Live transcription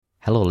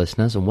Hello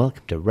listeners and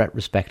welcome to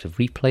Retrospective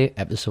Replay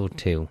Episode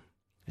 2,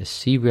 a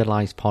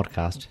serialised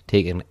podcast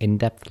taking an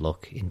in-depth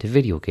look into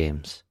video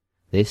games.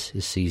 This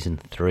is Season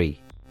 3,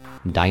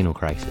 Dino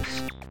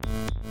Crisis.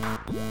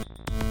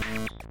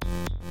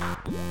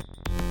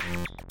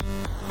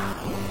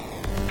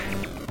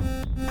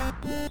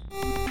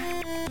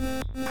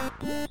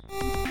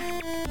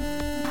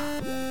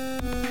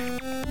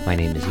 My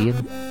name is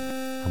Ian,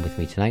 and with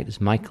me tonight is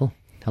Michael.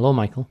 Hello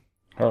Michael.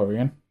 Hello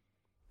Ian.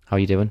 How are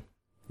you doing?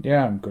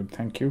 Yeah, I'm good,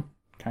 thank you.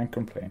 Can't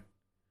complain.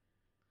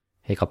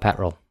 Hey, got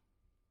petrol?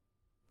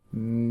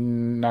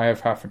 I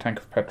have half a tank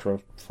of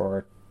petrol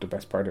for the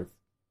best part of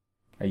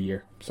a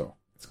year, so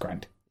it's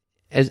grand.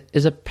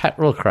 Is a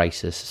petrol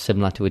crisis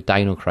similar to a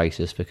dino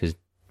crisis because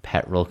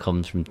petrol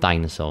comes from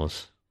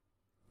dinosaurs?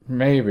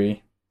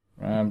 Maybe,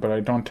 but I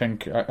don't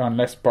think,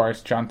 unless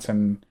Boris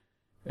Johnson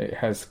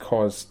has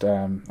caused,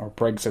 or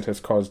Brexit has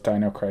caused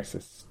dino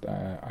crisis,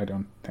 I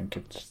don't think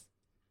it's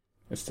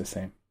the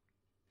same.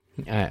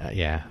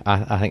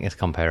 I think it's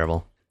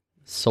comparable.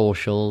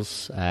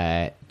 Socials,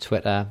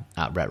 Twitter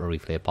at Retro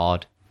Replay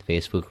Pod,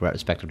 Facebook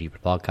Retrospective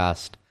Replay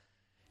Podcast,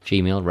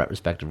 Gmail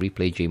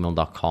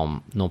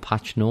retrospectivereplay@gmail.com. No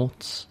patch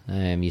notes.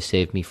 You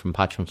saved me from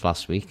patch notes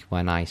last week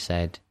when I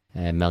said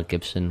Mel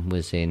Gibson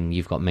was in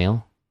You've Got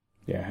Mail.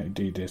 Yeah,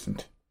 he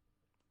isn't.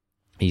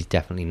 He's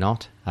definitely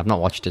not. I've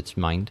not watched it,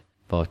 mind.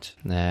 But,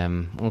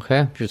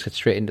 okay, just get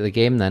straight into the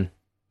game then.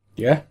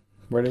 Yeah,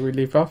 where did we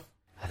leave off?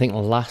 I think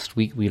last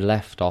week we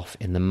left off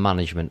in the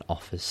management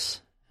office.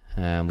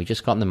 We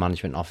just got in the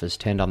management office,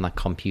 turned on that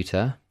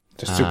computer.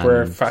 The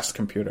super fast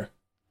computer.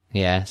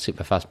 Yeah,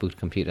 super fast boot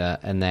computer.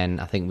 And then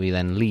I think we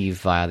then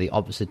leave via the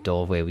opposite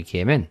door where we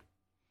came in,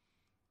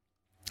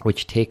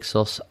 which takes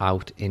us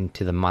out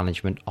into the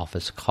management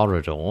office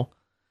corridor.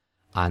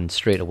 And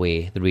straight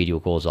away the radio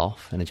goes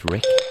off and it's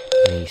Rick.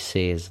 And he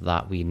says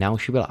that we now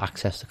should be able to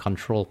access the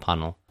control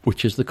panel,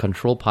 which is the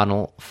control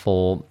panel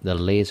for the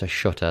laser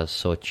shutters,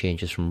 so it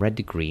changes from red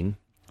to green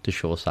to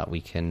show us that we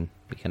can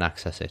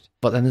access it.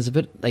 But then there's a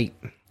bit like,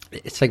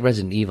 it's like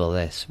Resident Evil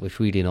this, which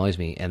really annoys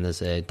me, and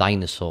there's a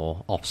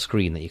dinosaur off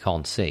screen that you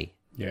can't see.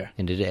 Yeah.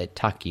 And did it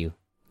attack you?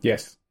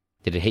 Yes.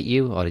 Did it hit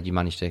you, or did you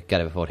manage to get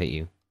it before it hit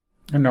you?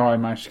 No, I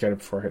managed to get it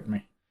before it hit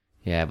me.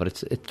 Yeah, but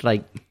it's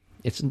like,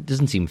 it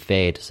doesn't seem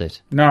fair, does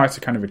it? No, it's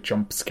a kind of a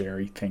jump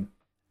scary thing.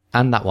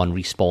 And that one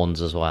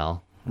respawns as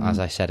well. As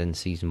I said in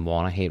Season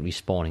 1, I hate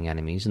respawning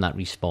enemies, and that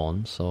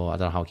respawns, so I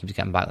don't know how it keeps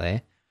getting back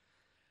there.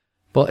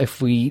 But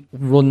if we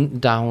run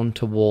down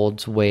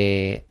towards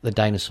where the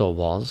dinosaur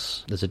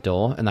was, there's a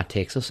door, and that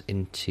takes us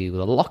into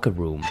the locker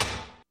room.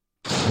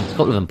 And there's a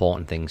couple of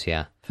important things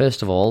here.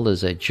 First of all,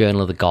 there's a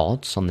Journal of the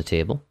Gods on the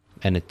table,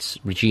 and it's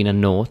Regina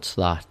notes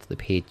that the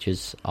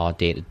pages are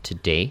dated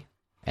today.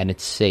 And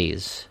it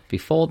says,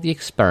 before the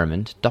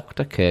experiment,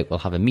 Dr. Kirk will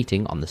have a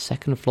meeting on the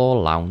second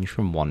floor lounge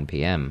from 1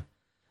 p.m.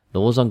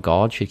 Those on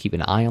guard should keep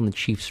an eye on the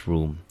chief's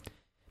room.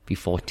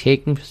 Before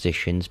taking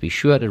positions, be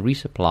sure to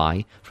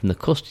resupply from the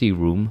custody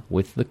room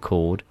with the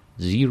code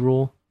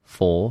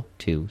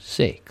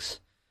 0426.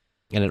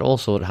 And it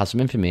also has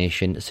some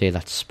information to say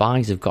that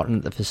spies have gotten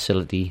at the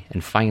facility,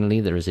 and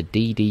finally there is a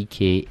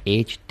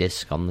DDK-H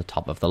disc on the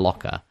top of the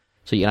locker.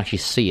 So you can actually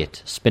see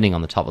it spinning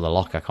on the top of the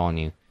locker, can't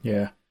you?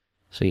 Yeah.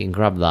 So you can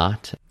grab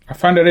that. I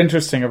found it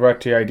interesting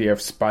about the idea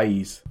of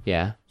spies.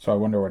 Yeah. So I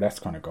wonder where that's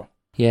going to go.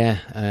 Yeah.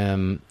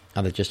 Are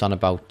they just on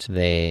about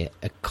their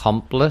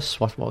accomplice?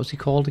 What was he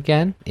called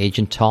again?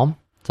 Agent Tom?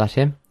 Is that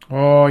him?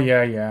 Oh,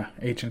 yeah.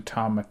 Agent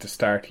Tom at the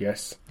start,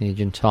 yes.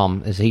 Agent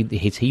Tom. Is he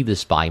the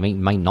spy?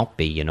 Might not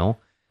be, you know.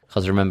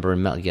 Because I remember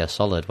in Metal Gear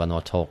Solid when they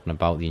were talking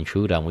about the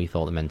intruder and we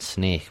thought they meant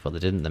Snake, but they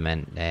didn't. They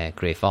meant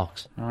Grey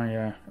Fox. Oh,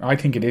 yeah. I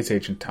think it is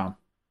Agent Tom.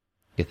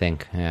 You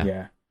think? Yeah.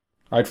 Yeah.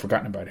 I'd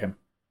forgotten about him.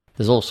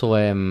 There's also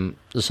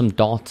there's some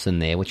dots in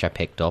there which I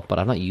picked up, but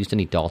I've not used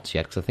any dots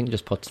yet because I think it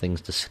just puts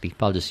things to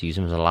sleep. I'll just use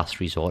them as a last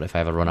resort if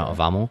I ever run out of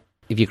ammo.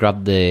 If you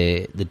grab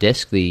the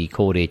disc, the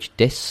Code H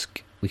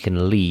disc, we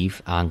can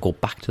leave and go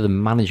back to the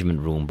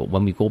management room. But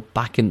when we go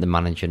back into the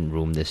management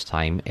room this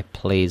time, it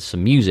plays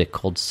some music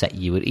called Set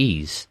You at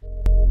Ease.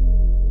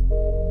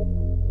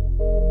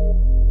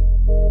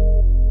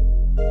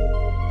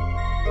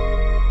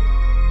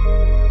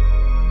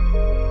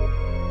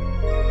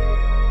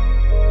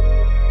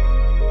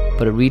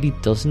 But it really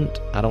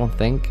doesn't, I don't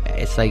think.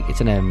 It's like, it's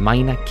in a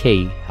minor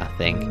key, I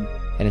think.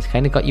 And it's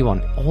kind of got you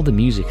on, all the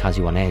music has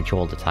you on edge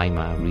all the time,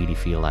 I really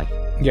feel like.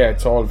 Yeah,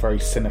 it's all very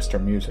sinister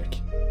music.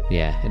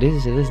 Yeah, it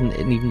is, and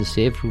even the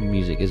save room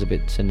music is a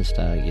bit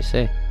sinister, like you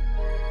say.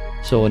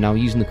 So now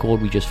using the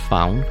code we just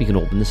found, we can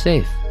open the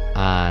safe.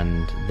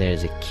 And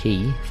there's a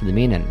key for the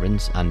main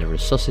entrance and a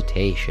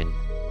resuscitation,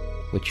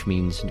 which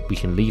means we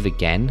can leave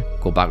again,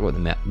 go back up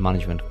the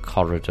management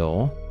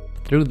corridor,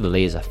 through the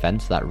laser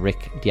fence that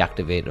Rick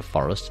deactivated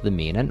for us to the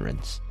main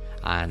entrance.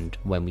 And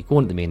when we go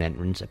into the main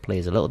entrance, it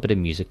plays a little bit of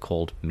music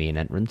called Main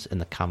Entrance,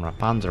 and the camera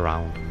pans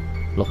around,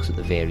 looks at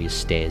the various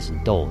stairs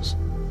and doors.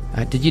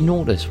 Did you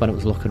notice when it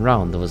was looking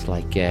around, there was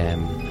like, I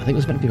think it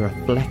was meant to be a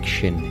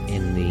reflection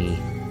in the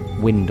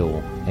window,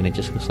 and it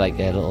just looks like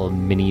a little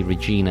mini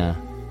Regina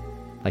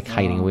like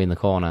hiding away in the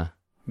corner.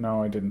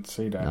 No, I didn't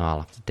see that. No, I'll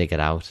have to dig it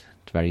out.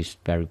 It's very,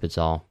 very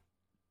bizarre.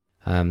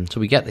 So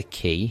we get the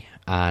key,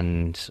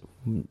 and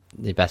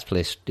the best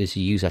place is to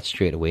use that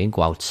straight away and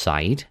go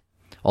outside.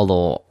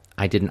 Although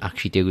I didn't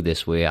actually do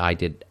this way. I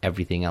did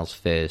everything else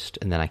first,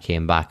 and then I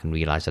came back and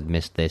realised I'd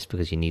missed this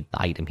because you need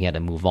the item here to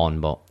move on.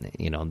 But,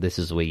 this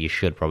is the way you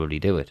should probably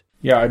do it.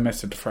 Yeah, I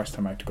missed it the first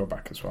time. I had to go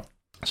back as well.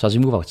 So as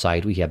we move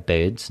outside, we hear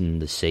birds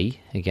and the sea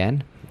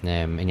again.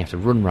 And you have to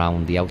run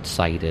round the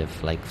outside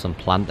of, like, some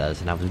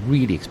planters. And I was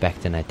really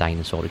expecting a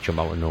dinosaur to jump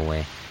out of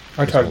nowhere.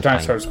 I thought a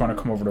dinosaur was going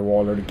to come over the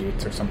wall or the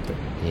gates or something.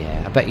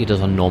 Yeah, I bet he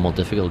does on normal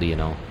difficulty,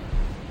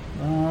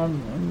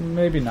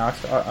 Maybe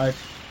not. I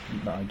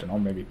don't know,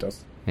 maybe it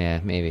does. Yeah,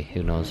 maybe,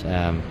 who knows.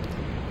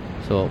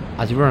 So,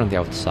 as you run on the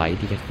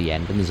outside, you get to the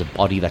end, and there's a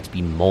body that's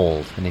been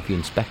mauled. And if you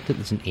inspect it,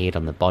 there's an 8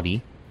 on the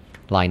body.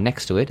 Lying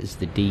next to it is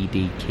the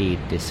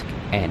DDK Disc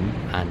N,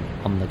 and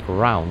on the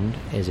ground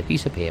is a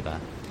piece of paper,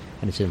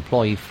 and it's an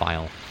employee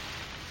file.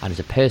 And it's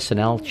a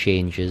personnel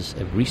changes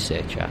of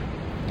researcher.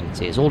 And it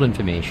says, old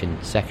information,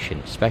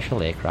 section,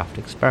 special aircraft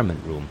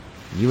experiment room.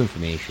 New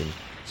information,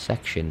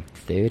 section,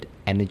 3rd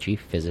Energy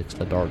Physics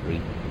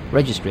Laboratory.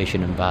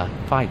 Registration number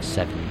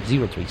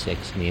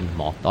 57036, named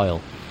Mark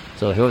Doyle.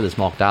 So whoever this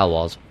Mark Doyle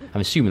was,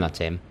 I'm assuming that's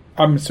him.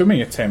 I'm assuming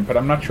it's him, but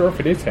I'm not sure if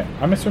it is him.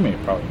 I'm assuming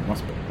it probably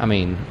must be. I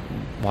mean,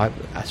 why?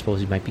 I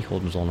suppose he might be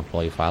holding his own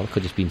employee file. It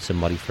could just been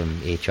somebody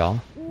from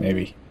HR.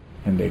 Maybe.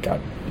 And they got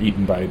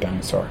eaten by a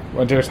dinosaur.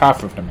 Well, there's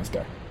half of them, is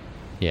there?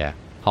 Yeah,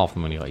 half of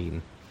them only got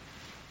eaten.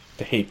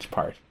 The H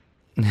part.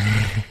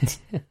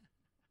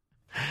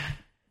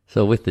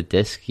 So with the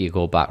disc, you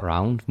go back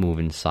round, move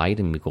inside,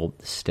 and we go up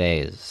the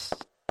stairs.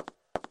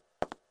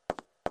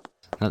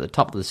 And at the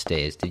top of the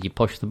stairs, did you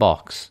push the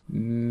box?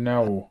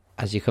 No.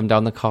 As you come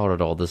down the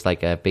corridor, there's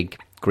like a big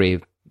grey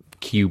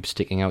cube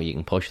sticking out. You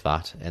can push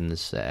that, and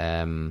there's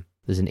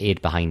an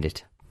 8 behind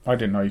it. I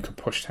didn't know you could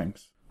push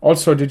things.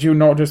 Also, did you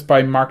notice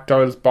by Mark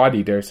Doyle's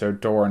body there's a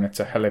door, and it's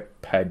a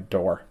helipad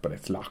door, but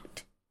it's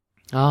locked?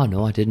 Oh,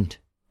 no, I didn't.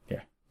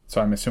 Yeah. So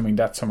I'm assuming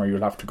that's somewhere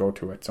you'll have to go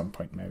to at some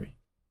point, maybe.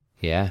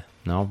 Yeah,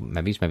 no,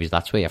 maybe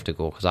that's where you have to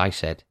go, because I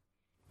said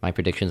my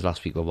predictions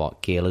last week were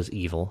what? Gale is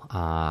evil,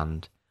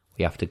 and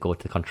we have to go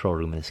to the control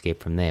room and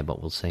escape from there, but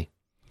we'll see.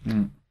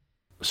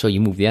 So you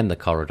move the end of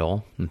the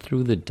corridor, and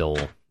through the door,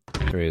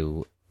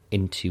 through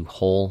into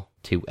Hall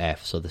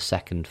 2F, so the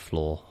 2nd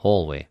floor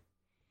hallway.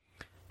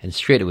 And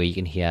straight away you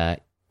can hear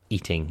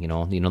eating,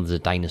 there's a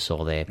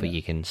dinosaur there, but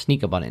you can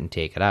sneak up on it and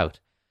take it out.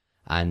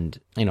 And,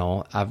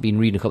 I've been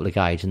reading a couple of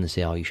guides and they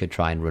say, you should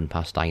try and run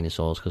past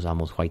dinosaurs because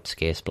ammo's quite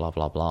scarce, blah,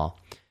 blah, blah.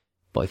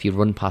 But if you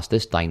run past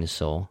this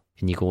dinosaur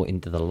and you go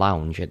into the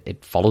lounge,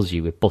 it follows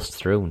you, it busts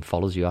through and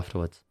follows you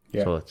afterwards.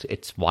 Yeah. So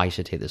it's wise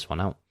to take this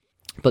one out.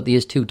 But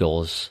there's 2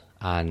 doors,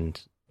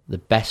 and the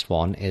best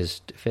one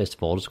is, first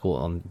of all, just go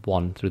on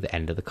one through the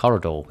end of the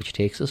corridor, which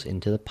takes us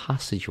into the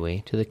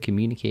passageway to the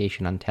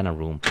communication antenna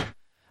room.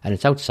 And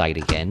it's outside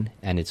again,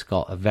 and it's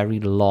got a very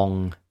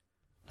long,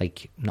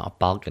 like, not a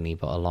balcony,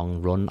 but a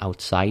long run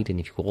outside. And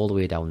if you go all the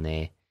way down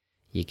there,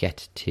 you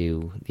get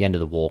to the end of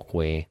the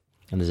walkway,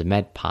 and there's a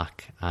med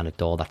pack and a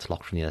door that's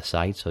locked from the other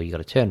side. So you got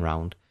to turn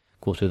around,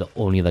 go through the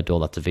only other door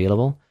that's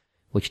available,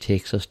 which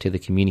takes us to the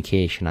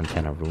communication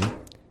antenna room.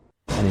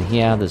 And in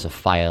here, there's a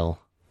file,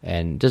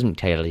 and it doesn't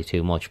tell you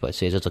too much, but it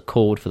says there's a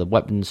code for the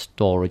weapons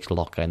storage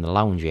locker in the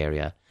lounge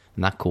area,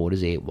 and that code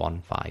is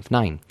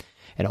 8159.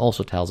 And it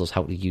also tells us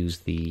how to use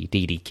the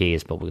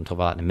DDKs, but we can talk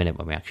about that in a minute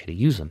when we actually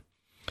use them.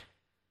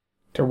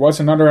 There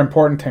was another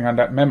important thing on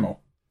that memo.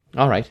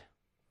 All right.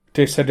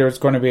 They said there was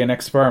going to be an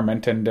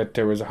experiment, and that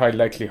there was a high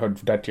likelihood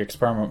that the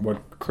experiment would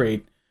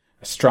create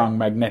a strong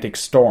magnetic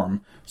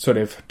storm. So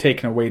they've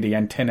taken away the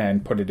antenna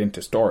and put it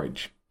into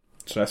storage.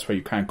 So that's why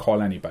you can't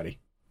call anybody.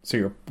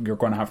 So you're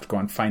going to have to go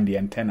and find the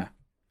antenna.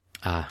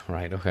 Ah,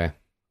 right, okay.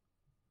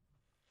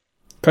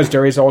 Because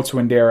there is also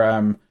in there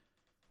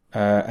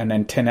an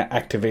antenna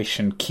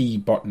activation key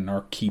button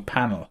or key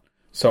panel.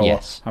 So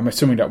yes. I'm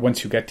assuming that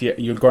once you get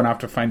you're going to have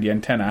to find the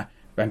antenna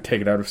and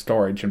take it out of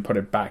storage and put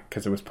it back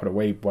because it was put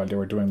away while they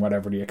were doing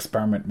whatever the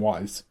experiment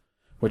was.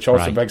 Which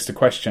also begs the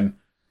question,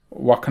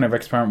 what kind of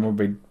experiment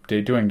would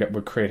they doing that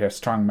would create a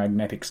strong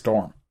magnetic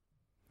storm?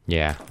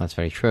 Yeah, that's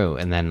very true.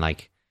 And then,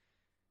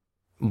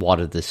 what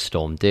did this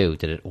storm do?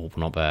 Did it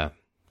open up a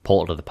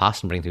portal to the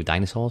past and bring through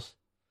dinosaurs?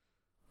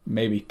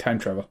 Maybe. Time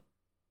travel.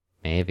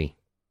 Maybe.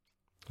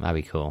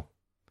 That'd be cool.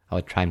 I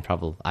would try and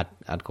travel.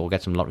 I'd go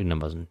get some lottery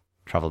numbers and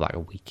travel back a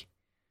week.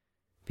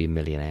 Be a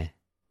millionaire.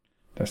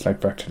 That's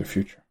like Back to the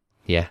Future.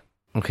 Yeah.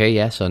 Okay,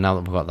 yeah, so now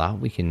that we've got that,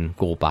 we can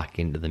go back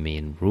into the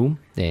main room,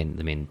 in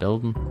the main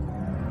building,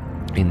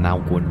 and now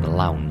go into the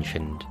lounge,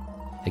 and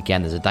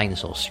again, there's a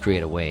dinosaur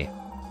straight away.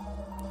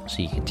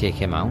 So you can take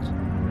him out,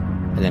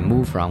 and then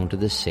move around to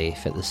the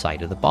safe at the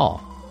side of the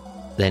bar.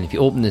 Then if you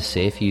open the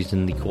safe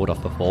using the code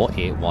off before,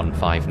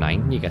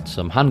 8159, you get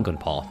some handgun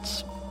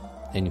parts.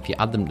 And if you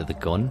add them to the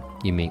gun,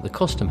 you make the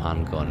custom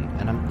handgun.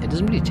 And it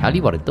doesn't really tell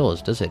you what it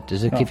does it?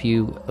 Does it give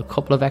you a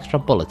couple of extra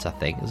bullets, I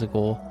think? Does it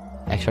go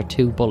extra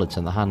 2 bullets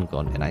in the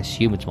handgun? And I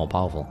assume it's more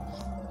powerful.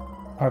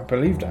 I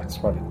believe that's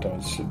what it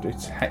does.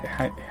 It's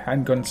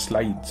handgun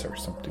slides or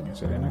something,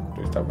 is it in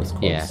it? That was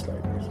called Yeah.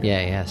 slides.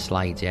 Yeah,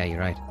 slides, yeah, you're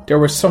right. There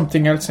was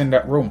something else in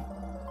that room.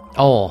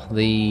 Oh,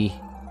 the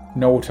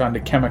Note on the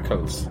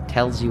chemicals.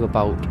 tells you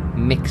about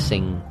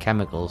mixing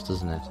chemicals,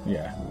 doesn't it?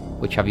 Yeah.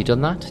 Which, have you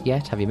done that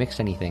yet? Have you mixed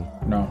anything?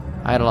 No.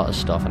 I had a lot of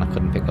stuff and I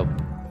couldn't pick up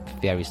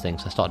various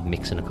things. I started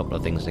mixing a couple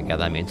of things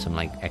together. I made some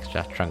like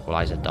extra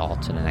tranquilizer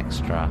darts and an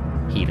extra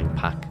healing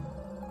pack.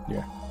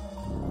 Yeah.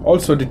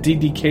 Also, the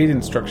DDK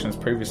instructions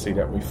previously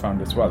that we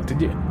found as well.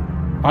 Did you?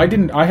 I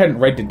hadn't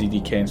read the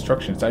DDK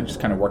instructions. I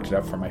just kind of worked it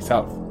out for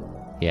myself.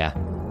 Yeah.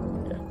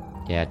 Yeah.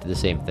 Yeah, I did the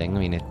same thing. I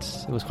mean,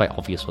 it was quite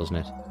obvious,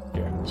 wasn't it?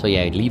 Yeah. So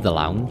yeah, you leave the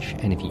lounge,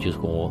 and if you just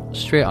go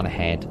straight on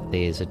ahead,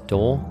 there's a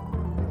door,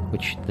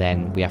 which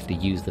then we have to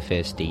use the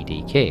first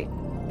DDK.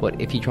 But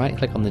if you try to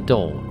click on the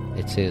door,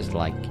 it says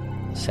like,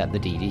 set the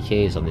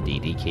DDKs on the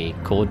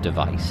DDK code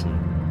device,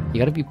 and you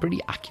got to be pretty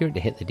accurate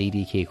to hit the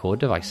DDK code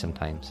device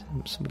sometimes.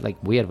 It's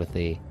like weird with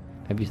maybe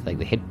like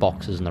the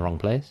hitboxes in the wrong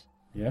place.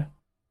 Yeah.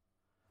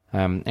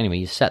 Anyway,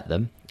 you set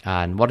them,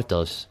 and what it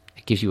does,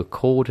 it gives you a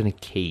code and a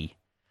key.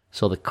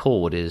 So the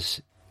code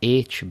is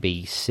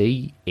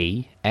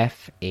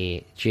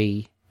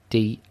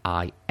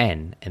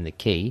HBCEFAGDIN, and the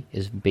key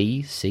is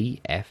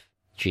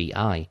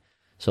BCFGI.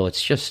 So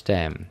it's just,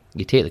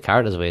 you take the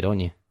characters away, don't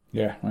you?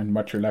 Yeah, and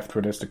what you're left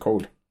with is the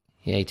code.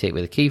 Yeah, you take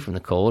away the key from the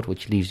code,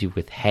 which leaves you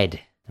with head.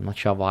 I'm not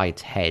sure why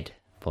it's head,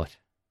 but...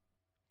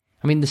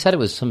 I mean, they said it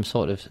was some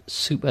sort of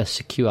super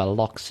secure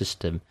lock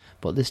system,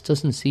 but this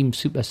doesn't seem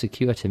super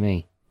secure to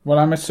me. Well,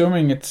 I'm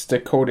assuming it's the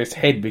code is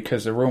head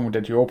because the room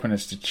that you open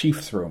is the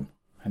chief's room,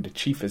 and the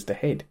chief is the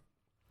head.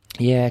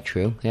 Yeah,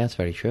 true. Yeah, that's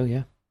very true,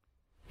 yeah.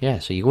 Yeah,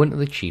 so you go into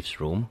the chief's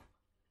room,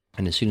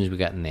 and as soon as we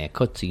get in there,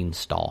 cutscene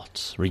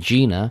starts.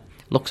 Regina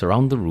looks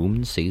around the room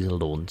and sees a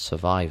lone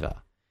survivor.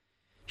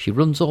 She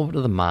runs over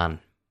to the man.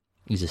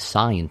 He's a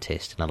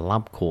scientist in a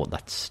lab coat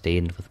that's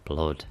stained with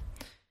blood,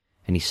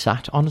 and he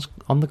sat on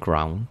the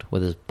ground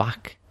with his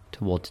back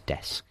towards a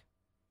desk.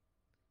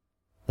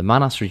 The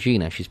man asks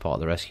Regina if she's part of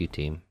the rescue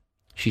team.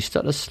 She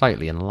stutters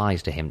slightly and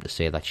lies to him to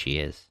say that she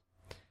is.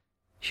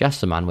 She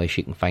asks the man where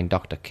she can find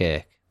Dr.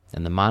 Kirk,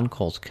 and the man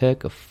calls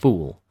Kirk a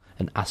fool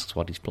and asks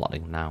what he's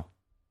plotting now.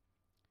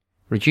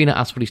 Regina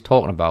asks what he's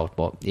talking about,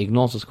 but he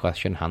ignores his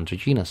question and hands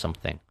Regina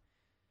something.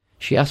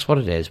 She asks what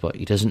it is, but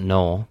he doesn't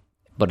know,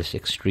 but it's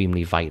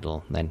extremely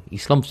vital. Then he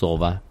slumps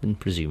over and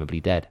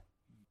presumably dead.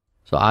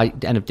 So I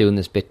end up doing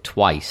this bit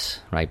twice,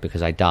 right,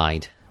 because I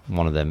died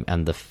one of them,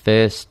 and the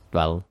first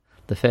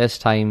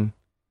time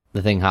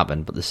the thing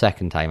happened, but the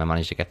second time I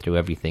managed to get through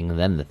everything, and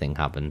then the thing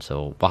happened.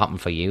 So what happened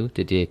for you?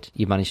 Did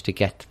you manage to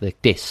get the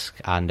disc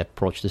and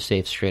approach the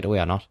safe straight away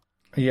or not?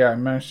 Yeah, I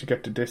managed to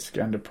get the disc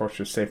and approach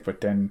the safe,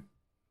 but then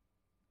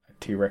a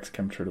T-Rex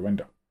came through the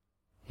window.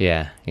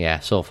 Yeah.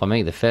 So for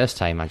me, the first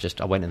time I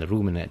went in the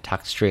room and it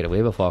attacked straight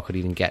away before I could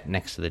even get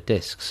next to the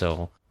disc.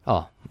 So,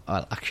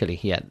 actually,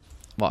 yeah.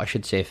 What I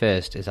should say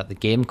first is that the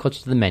game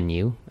cuts to the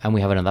menu and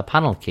we have another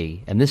panel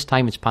key, and this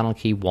time it's panel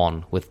key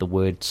 1 with the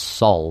word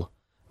Sol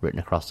written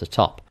across the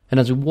top. And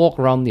as we walk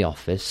around the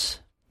office,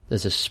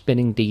 there's a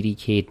spinning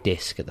DDK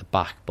disc at the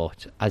back,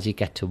 but as you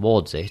get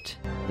towards it,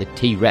 the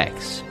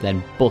T-Rex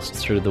then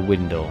busts through the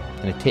window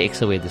and it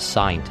takes away the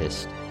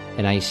scientist.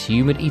 And I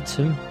assume it eats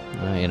him.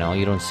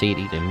 You don't see it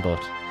eat him,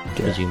 but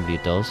presumably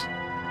it does.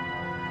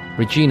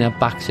 Regina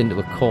backs into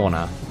a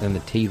corner and the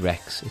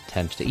T-Rex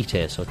attempts to eat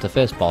her. So it's the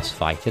first boss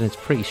fight and it's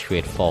pretty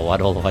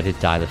straightforward, although I did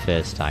die the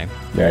first time.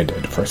 Yeah, I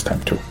did the first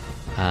time too.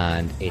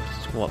 And it's,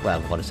 what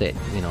is it?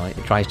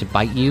 It tries to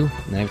bite you,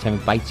 and every time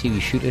it bites you,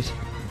 you shoot it.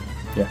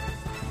 Yeah.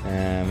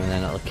 And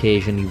then it'll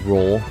occasionally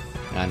roar,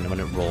 and when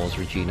it roars,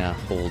 Regina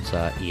holds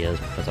her ears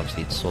because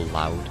obviously it's so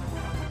loud.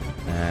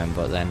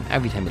 But then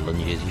every time it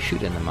lunges, you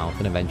shoot it in the mouth,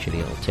 and eventually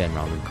it'll turn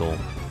around and go.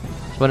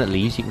 So when it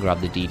leaves, you can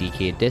grab the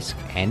DDK disc,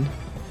 N,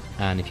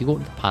 and if you go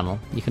to the panel,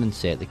 you can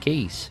insert the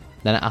keys.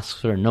 Then it asks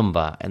for a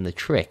number and the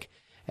trick,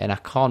 and I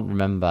can't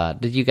remember,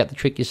 did you get the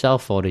trick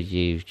yourself, or did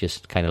you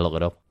just kind of look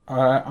it up?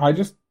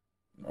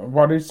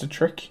 What is the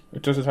trick?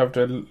 Does it have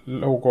the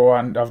logo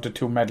and of the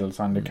two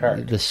medals on the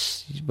card? No,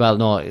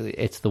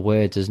 it's the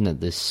words, isn't it?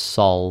 This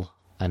Sol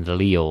and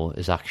Leo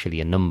is actually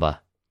a number.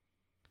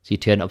 So you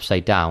turn it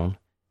upside down,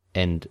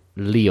 and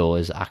Leo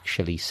is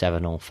actually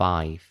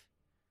 705.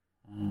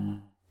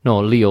 No,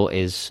 Leo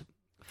is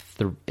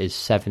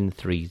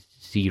 730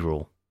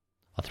 or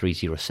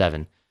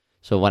 307.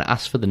 So when it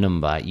asks for the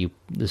number,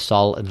 the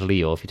Sol and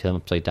Leo, if you turn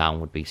them upside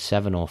down, would be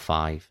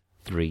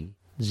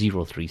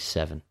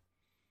 7053037.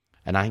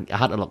 And I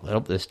had to look it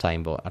up this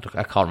time, but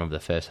I can't remember the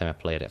first time I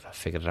played it, if I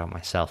figured it out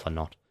myself or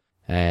not.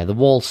 The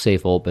wall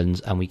safe opens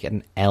and we get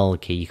an L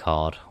key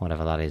card,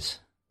 whatever that is.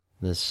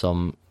 There's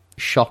some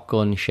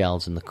shotgun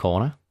shells in the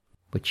corner,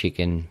 which you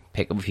can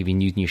pick up if you've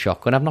been using your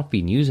shotgun. I've not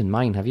been using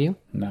mine, have you?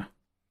 Nah.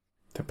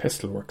 The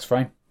pistol works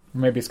fine.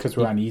 Maybe it's because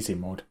we're on easy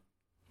mode.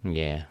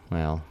 Yeah,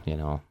 well, you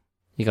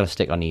got to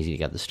stick on easy to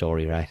get the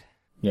story right.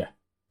 Yeah.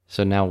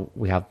 So now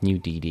we have new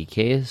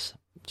DDKs.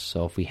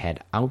 So if we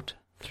head out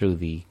through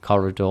the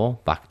corridor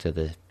back to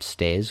the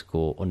stairs,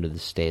 go under the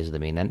stairs of the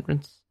main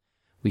entrance.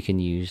 We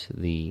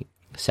can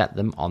set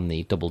them on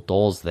the double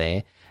doors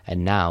there,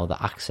 and now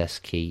the access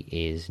key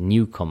is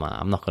newcomer.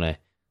 I'm not going to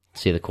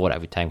say the code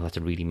every time because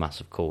that's a really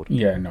massive code.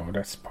 Yeah, no,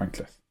 that's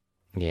pointless.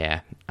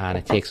 Yeah, and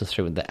it takes us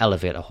through the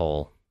elevator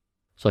hall.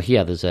 So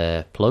here there's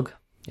a plug,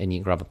 and you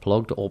can grab a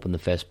plug to open the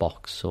first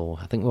box. So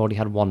I think we already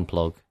had one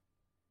plug.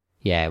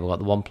 Yeah, we got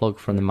the one plug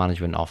from the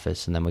management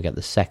office, and then we get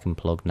the second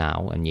plug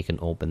now, and you can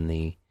open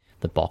the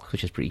box,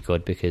 which is pretty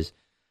good because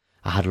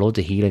I had loads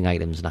of healing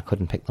items and I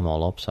couldn't pick them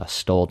all up, so I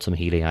stored some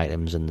healing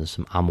items and there's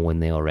some ammo in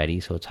there already,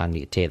 so it's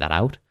handy to take that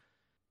out.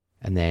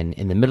 And then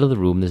in the middle of the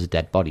room there's a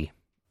dead body.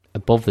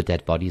 Above the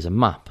dead body is a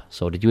map.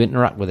 So did you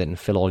interact with it and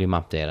fill all your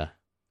map data?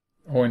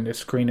 Oh, in the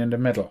screen in the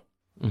middle?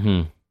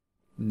 Mm-hmm.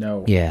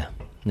 No. Yeah,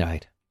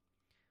 right.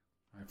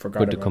 I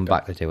forgot Good to about come that.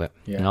 back to do it.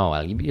 Yeah. Oh,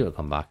 well, you'll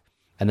come back.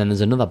 And then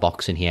there's another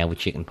box in here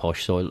which you can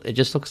push, so it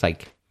just looks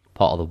like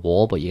part of the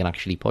wall, but you can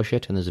actually push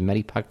it, and there's a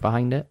medipack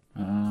behind it.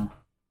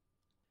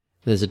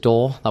 There's a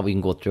door that we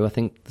can go through. I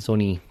think there's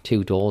only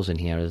 2 doors in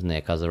here, isn't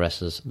there? Because the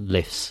rest is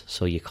lifts,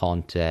 so you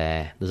can't...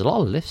 there's a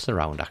lot of lifts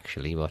around,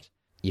 actually, but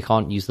you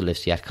can't use the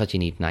lifts yet because you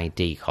need an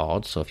ID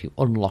card. So if you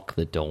unlock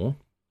the door,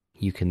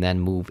 you can then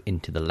move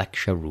into the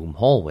lecture room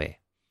hallway.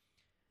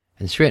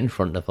 And straight in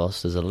front of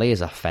us, there's a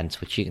laser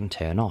fence which you can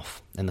turn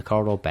off, and the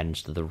corridor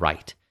bends to the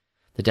right,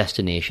 the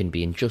destination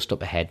being just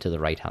up ahead to the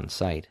right-hand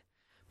side.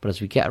 But as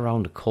we get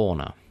around a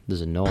corner,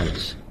 there's a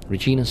noise.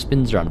 Regina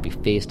spins around to be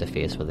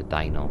face-to-face with a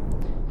dino.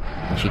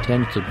 And she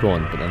turns to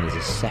run, but then there's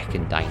a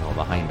second dino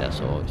behind her,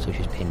 so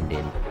she's pinned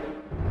in.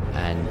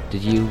 And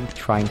did you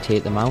try and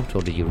take them out,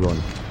 or did you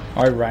run?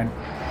 I ran.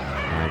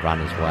 And I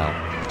ran as well.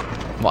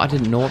 What I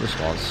didn't notice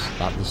was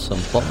that there's some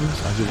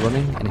buttons as you're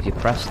running, and if you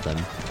press them,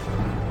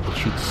 it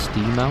shoots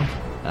steam out.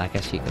 And I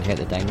guess you can hit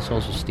the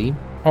dinosaurs with steam.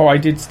 Oh, I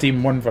did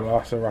steam one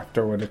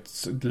Velociraptor with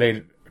its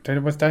later.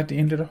 Was that the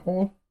end of the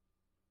hole?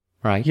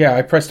 Right. Yeah,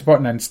 I pressed the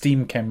button and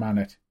steam came on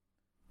it.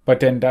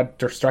 But then that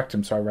distracted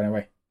him, so I ran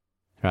away.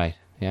 Right,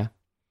 yeah.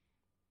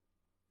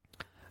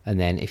 And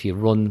then if you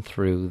run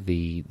through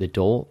the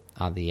door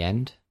at the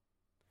end,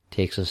 it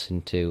takes us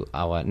into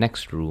our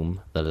next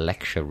room, the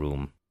lecture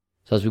room.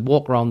 So as we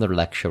walk around the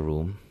lecture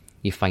room,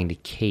 you find a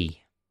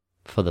key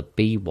for the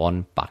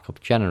B1 backup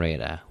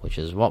generator, which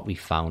is what we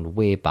found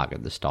way back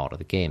at the start of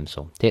the game.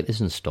 So take this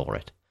and store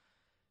it.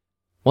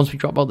 Once we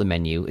drop out the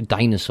menu, a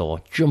dinosaur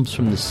jumps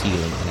from the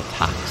ceiling and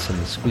attacks, and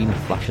the screen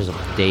flashes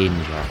up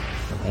danger.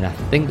 And I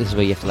think this is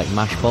where you have to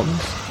mash buttons.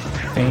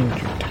 Danger,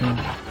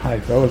 high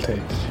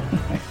voltage.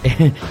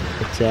 I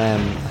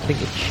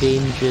think it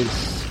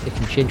changes. It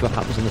can change what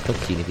happens in the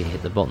cutscene if you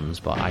hit the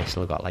buttons, but I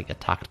still got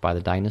attacked by the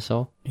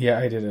dinosaur. Yeah,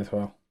 I did as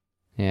well.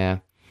 Yeah,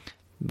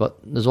 but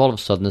there's all of a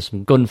sudden there's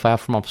some gunfire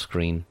from off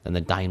screen, and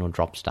the dino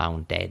drops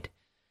down dead.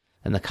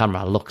 And the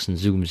camera looks and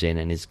zooms in,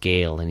 and it's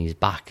Gale, and he's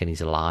back, and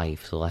he's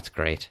alive, so that's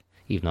great,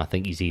 even though I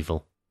think he's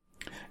evil.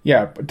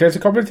 Yeah, but there's a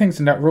couple of things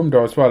in that room,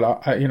 though, as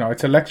well.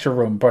 It's a lecture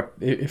room, but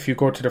if you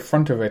go to the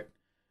front of it,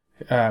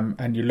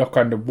 and you look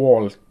on the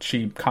wall,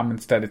 she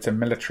comments that it's a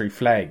military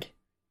flag.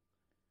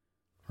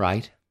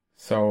 Right.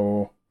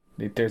 So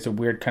there's a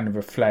weird kind of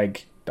a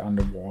flag on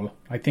the wall.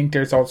 I think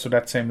there's also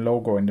that same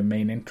logo in the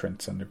main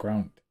entrance on the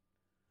ground.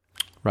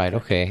 Right,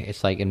 okay.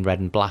 It's in red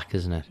and black,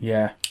 isn't it?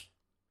 Yeah.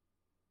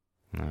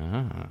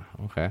 Ah,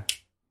 okay.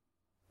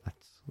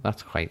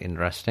 That's quite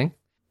interesting.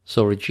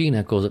 So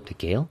Regina goes up to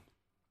Gale,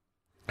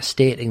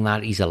 stating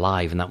that he's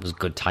alive and that was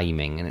good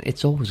timing. And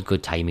it's always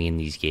good timing in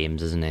these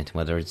games, isn't it?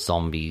 Whether it's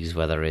zombies,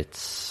 whether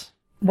it's...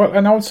 Well,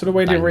 and also the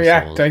way dinosaurs. they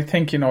react, I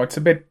think, it's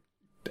a bit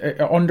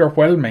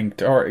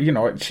underwhelming.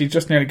 Or, she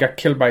just nearly got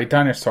killed by a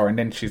dinosaur, and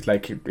then she's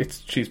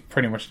she's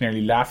pretty much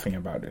nearly laughing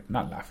about it.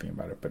 Not laughing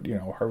about it, but,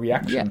 her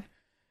reaction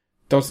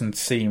doesn't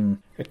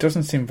seem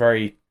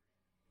very...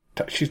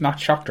 She's not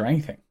shocked or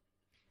anything.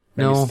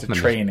 Maybe it's the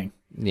training.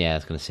 Yeah, I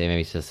was going to say,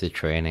 maybe it's just the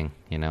training,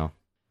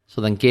 So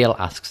then Gale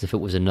asks if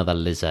it was another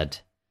lizard.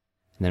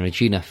 And then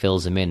Regina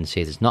fills him in and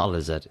says it's not a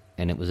lizard,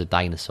 and it was a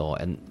dinosaur.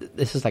 And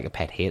this is like a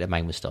pet hate of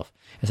mine with stuff.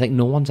 It's like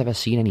no one's ever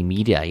seen any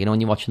media, when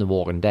you're watching The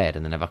Walking Dead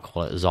and they never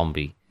call it a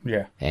zombie.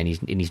 Yeah. And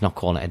he's not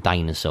calling it a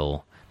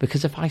dinosaur.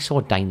 Because if I saw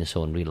a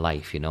dinosaur in real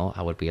life,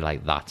 I would be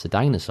like, that's a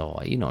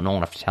dinosaur. No one would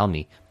have to tell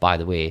me, by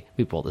the way,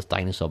 we brought this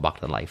dinosaur back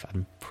to life.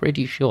 I'm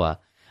pretty sure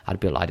I'd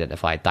be able to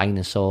identify a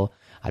dinosaur.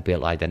 I'd be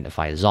able to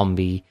identify a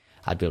zombie.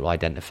 I'd be able to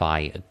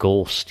identify a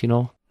ghost,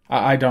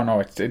 I don't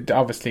know.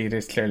 Obviously, it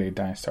is clearly a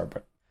dinosaur,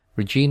 but...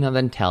 Regina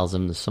then tells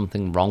him there's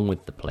something wrong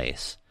with the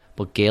place.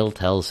 But Gale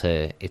tells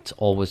her it's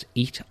always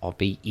eat or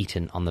be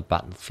eaten on the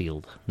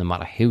battlefield, no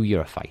matter who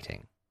you're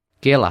fighting.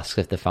 Gale asks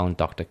if they found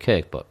Dr.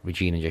 Kirk, but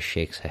Regina just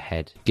shakes her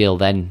head. Gale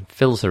then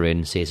fills her in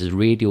and says his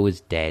radio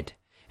is dead,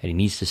 and he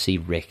needs to see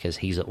Rick as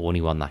he's the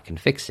only one that can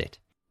fix it.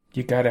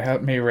 You gotta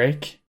help me,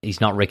 Rick.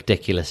 He's not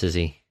ridiculous, is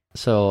he?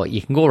 So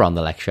you can go around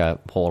the lecture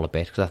hall a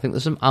bit, because I think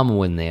there's some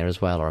ammo in there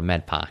as well, or a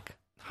med pack,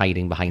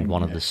 hiding behind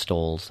one of the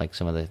stalls, like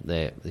some of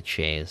the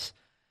chairs.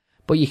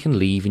 But you can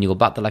leave, and you go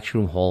back to the lecture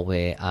room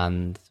hallway,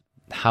 and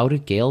how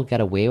did Gale get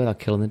away without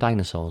killing the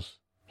dinosaurs?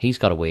 He's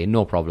got away,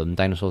 no problem.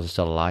 Dinosaurs are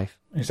still alive.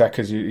 Is that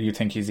because you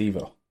think he's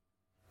evil?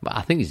 But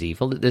I think he's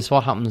evil. This is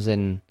what happens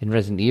in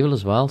Resident Evil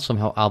as well.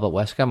 Somehow Albert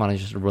Wesker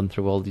manages to run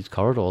through all these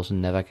corridors and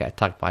never get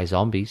attacked by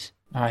zombies.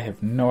 I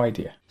have no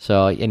idea.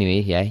 So anyway,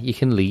 yeah, you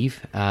can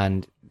leave,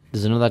 and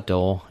there's another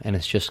door, and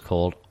it's just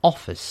called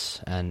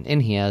Office. And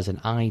in here is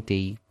an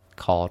ID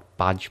card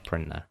badge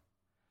printer.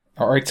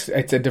 Or it's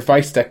a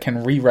device that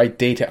can rewrite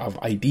data of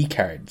ID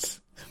cards.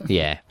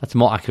 Yeah, that's a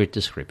more accurate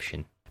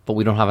description. But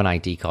we don't have an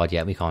ID card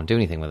yet. We can't do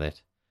anything with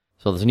it.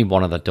 So there's only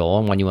one other door,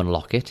 and when you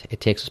unlock it,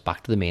 it takes us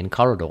back to the main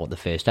corridor at the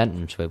first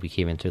entrance where we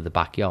came in through the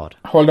backyard.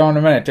 Hold on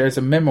a minute. There's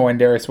a memo in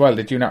there as well.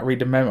 Did you not read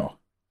the memo?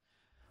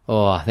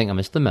 Oh, I think I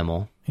missed the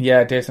memo.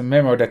 Yeah, there's a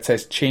memo that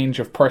says change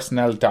of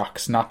personnel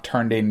docs not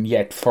turned in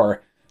yet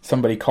for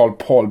somebody called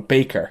Paul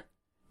Baker.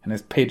 And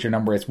his pager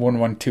number is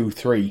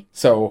 1123.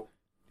 So,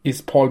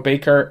 is Paul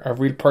Baker a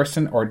real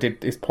person, or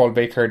did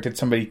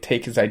somebody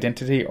take his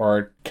identity,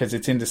 or because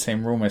it's in the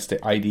same room as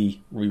the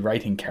ID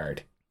rewriting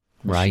card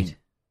machine. Right.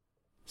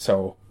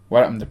 So,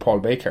 what happened to Paul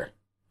Baker?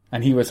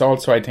 And he was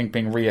also, I think,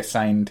 being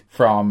reassigned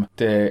from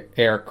the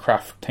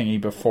aircraft thingy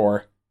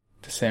before,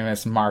 the same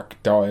as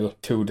Mark Doyle,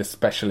 to the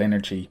Special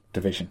Energy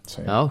Division.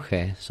 So, yeah.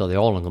 Okay, so they're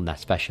all in that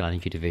Special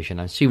Energy Division.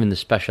 I'm assuming the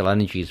Special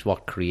Energy is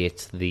what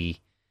creates the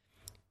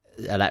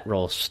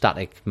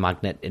electrostatic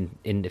magnet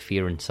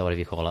interference, or whatever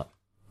you call it.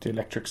 The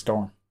electric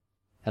storm.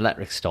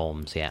 Electric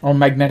storms, yeah. Oh,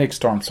 magnetic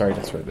storm, sorry,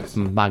 that's what it is.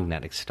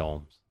 Magnetic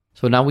storms.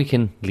 So now we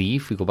can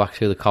leave. We go back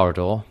through the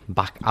corridor,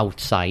 back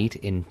outside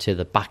into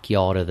the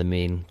backyard of the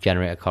main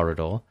generator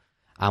corridor,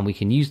 and we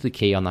can use the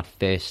key on that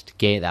first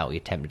gate that we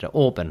attempted to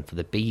open for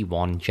the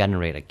B1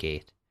 generator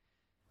gate.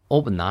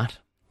 Open that,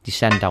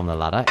 descend down the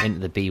ladder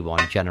into the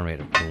B1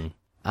 generator room,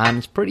 and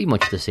it's pretty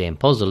much the same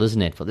puzzle,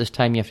 isn't it? But this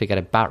time you have to get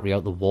a battery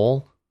out the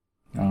wall.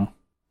 Oh.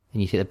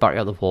 And you take the battery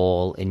out the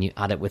wall, and you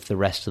add it with the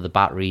rest of the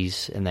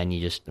batteries, and then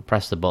you just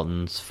press the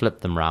buttons,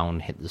 flip them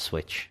round, hit the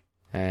switch.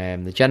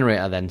 The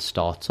generator then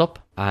starts up,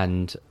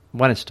 and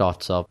when it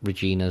starts up,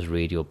 Regina's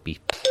radio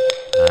beeps,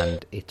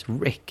 and it's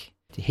Rick.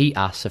 He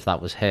asks if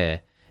that was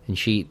her, and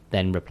she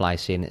then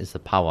replies saying it is the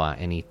power,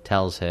 and he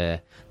tells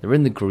her they're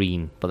in the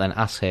green, but then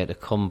asks her to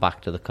come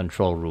back to the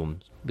control room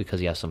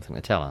because he has something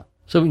to tell her.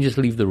 So we can just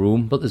leave the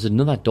room, but there's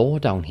another door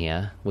down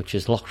here, which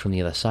is locked from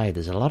the other side.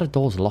 There's a lot of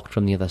doors locked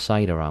from the other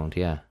side around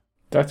here.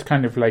 That's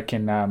kind of like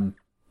in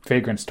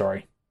Vagrant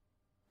Story.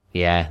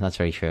 Yeah, that's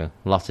very true.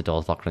 Lots of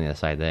doors locked from the other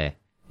side there.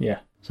 Yeah.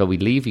 So we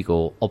leave, you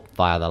go up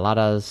via the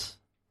ladders,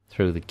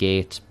 through the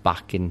gates,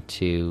 back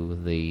into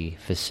the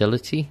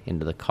facility,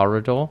 into the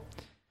corridor.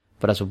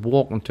 But as we're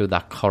walking through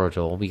that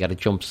corridor, we get a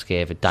jump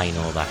scare of a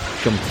dino that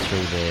jumps through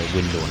the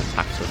window and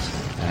attacks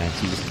us.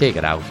 So you just take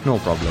it out, no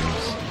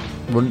problems.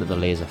 Run to the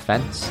laser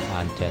fence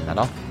and turn that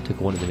off to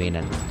go into the main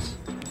entrance.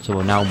 So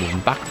we're now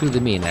moving back through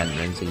the main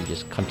entrance, and you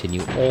just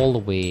continue all the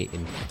way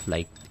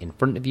in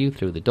front of you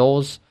through the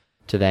doors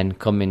to then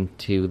come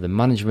into the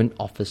management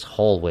office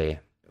hallway.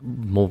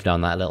 Move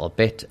down that a little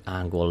bit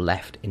and go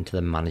left into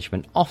the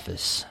management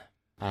office.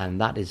 And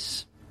that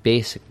is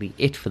basically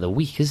it for the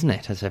week, isn't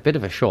it? It's a bit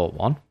of a short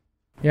one.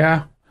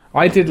 Yeah,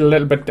 I did a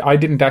little bit. I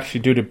didn't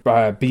actually do the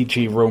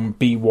BG room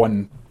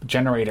B1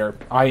 generator.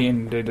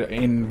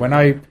 When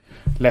I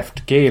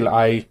left Gale,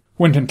 I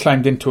went and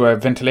climbed into a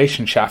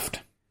ventilation shaft.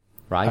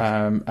 Right.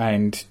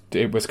 And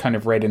it was kind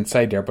of red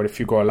inside there, but if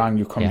you go along,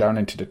 you come down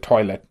into the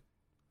toilet.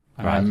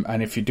 Right.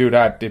 And if you do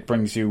that, it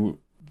brings you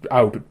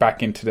out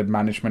back into the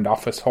management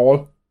office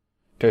hall.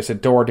 There's a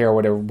door there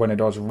with one of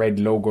those red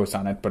logos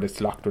on it, but it's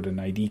locked with an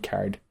ID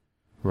card.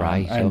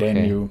 Right. And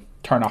then you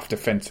turn off the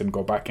fence and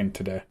go back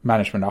into the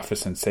management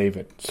office and save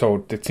it.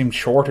 So it seems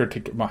shorter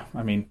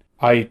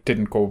I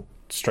didn't go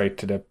straight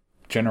to the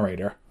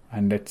generator,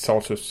 and it's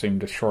also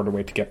seemed a shorter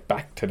way to get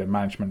back to the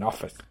management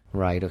office.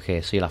 Right,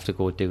 okay, so you'll have to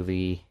go do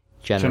the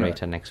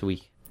generator next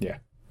week. Yeah,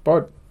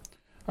 but,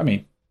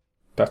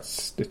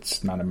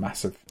 it's not a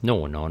massive...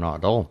 No, not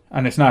at all.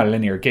 And it's not a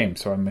linear game,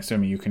 so I'm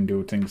assuming you can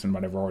do things in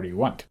whatever order you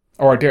want.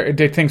 Or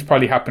things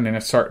probably happen in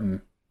a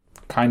certain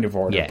kind of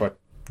order, but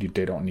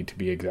they don't need to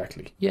be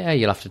exactly. Yeah,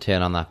 you'll have to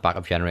turn on that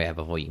backup generator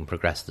before you can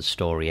progress the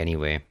story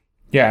anyway.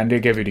 Yeah, and they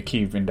gave you the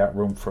key in that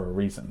room for a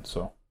reason,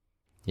 so...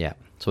 Yeah,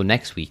 so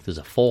next week there's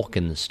a fork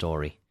in the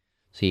story.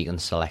 So you can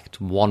select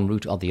one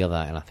route or the other,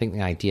 and I think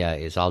the idea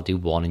is I'll do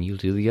one and you'll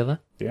do the other.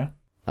 Yeah.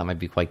 That might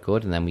be quite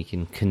good, and then we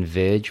can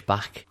converge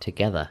back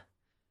together.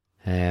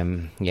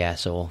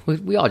 So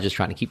we are just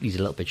trying to keep these a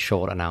little bit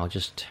shorter now,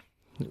 just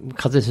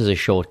because this is a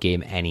short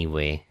game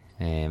anyway.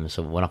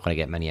 So we're not going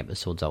to get many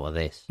episodes out of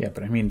this. Yeah,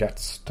 but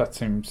that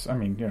seems,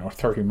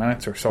 30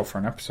 minutes or so for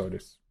an episode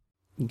is...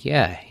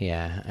 Yeah,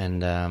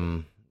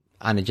 and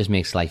it just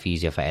makes life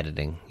easier for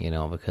editing,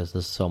 because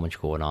there's so much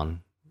going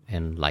on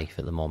in life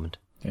at the moment.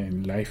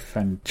 In life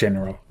and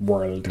general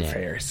world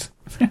affairs.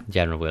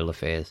 General world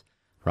affairs.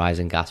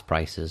 Rising gas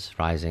prices,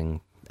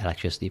 rising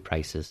electricity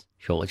prices,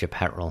 shortage of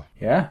petrol.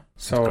 Yeah.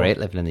 So it's great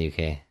living in the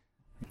UK.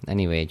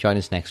 Anyway, join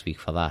us next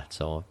week for that.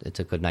 So it's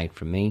a good night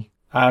from me.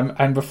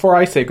 And before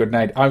I say good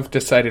night, I've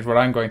decided what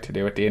I'm going to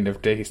do at the end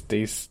of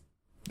these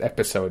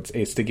episodes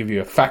is to give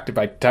you a fact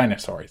about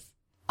dinosaurs.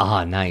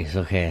 Ah, nice.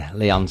 Okay,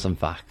 lay on some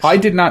facts. I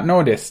did not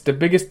know this. The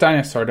biggest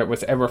dinosaur that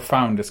was ever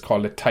found is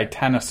called a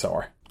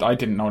titanosaur. I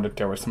didn't know that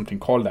there was something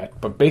called that.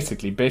 But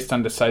basically, based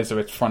on the size of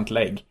its front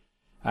leg,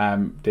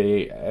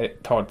 they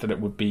thought that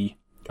it would be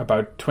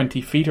about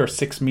 20 feet or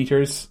 6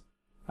 meters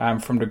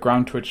from the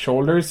ground to its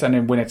shoulders. And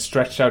then when it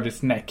stretched out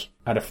its neck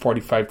at a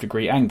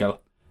 45-degree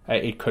angle,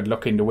 it could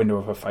look in the window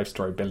of a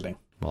 5-story building.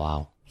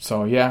 Wow.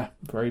 So, yeah,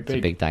 very big. It's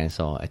a big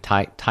dinosaur. A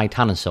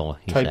titanosaur,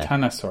 you said.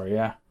 Titanosaur,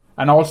 yeah.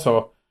 And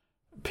also,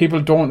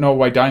 people don't know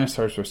why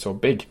dinosaurs were so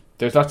big.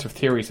 There's lots of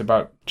theories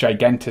about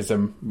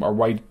gigantism or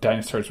why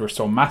dinosaurs were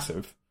so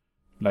massive.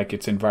 Like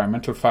it's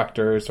environmental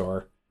factors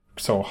or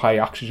so high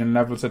oxygen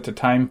levels at the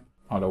time.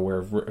 Although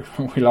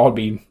we'll all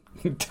be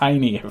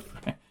tiny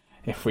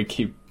if we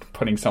keep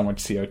putting so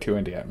much CO2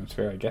 in the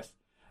atmosphere, I guess.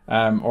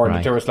 Or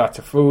that there was lots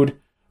of food.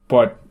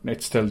 But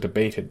it's still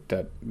debated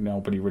that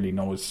nobody really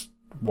knows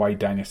why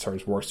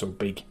dinosaurs were so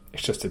big.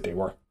 It's just that they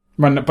were.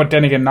 But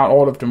then again, not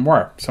all of them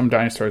were. Some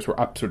dinosaurs were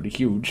absolutely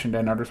huge, and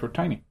then others were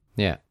tiny.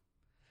 Yeah.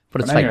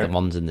 But it's like the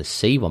ones in the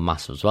sea were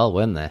massive as well,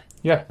 weren't they?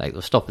 Yeah. Like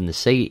the stuff in the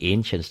sea,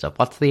 ancient stuff.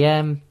 What's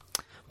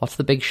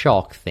the big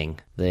shark thing?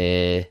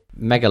 The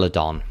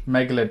Megalodon.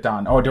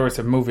 Megalodon. Oh, there was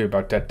a movie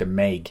about that, The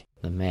Meg.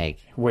 The Meg.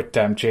 With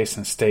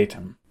Jason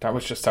Statham. That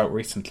was just out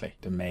recently,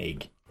 The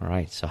Meg.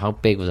 Right, so how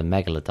big was a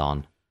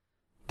Megalodon?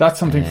 That's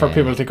something for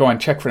people to go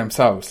and check for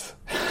themselves.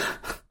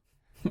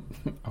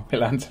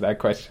 We'll answer that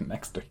question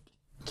next week.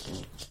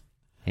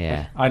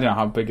 Yeah. I don't know,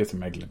 how big is a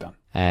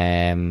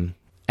Megalodon?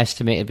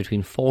 Estimated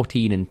between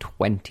 14 and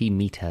 20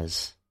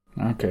 meters.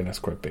 Okay, that's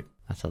quite big.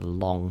 That's a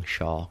long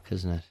shark,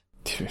 isn't it?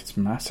 It's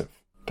massive.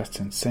 That's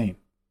insane.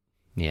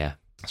 Yeah.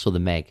 So the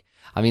Meg.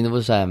 I mean,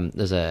 there's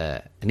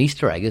an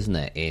Easter egg, isn't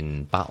there,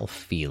 in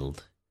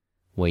Battlefield,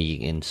 where you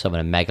can summon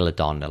a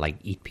Megalodon to like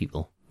eat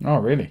people. Oh,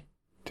 really?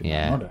 Didn't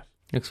know that.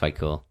 Looks quite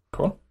cool.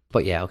 Cool.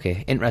 But yeah,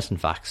 okay, interesting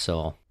facts.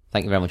 So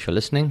thank you very much for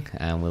listening,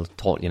 and we'll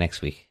talk to you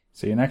next week.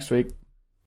 See you next week.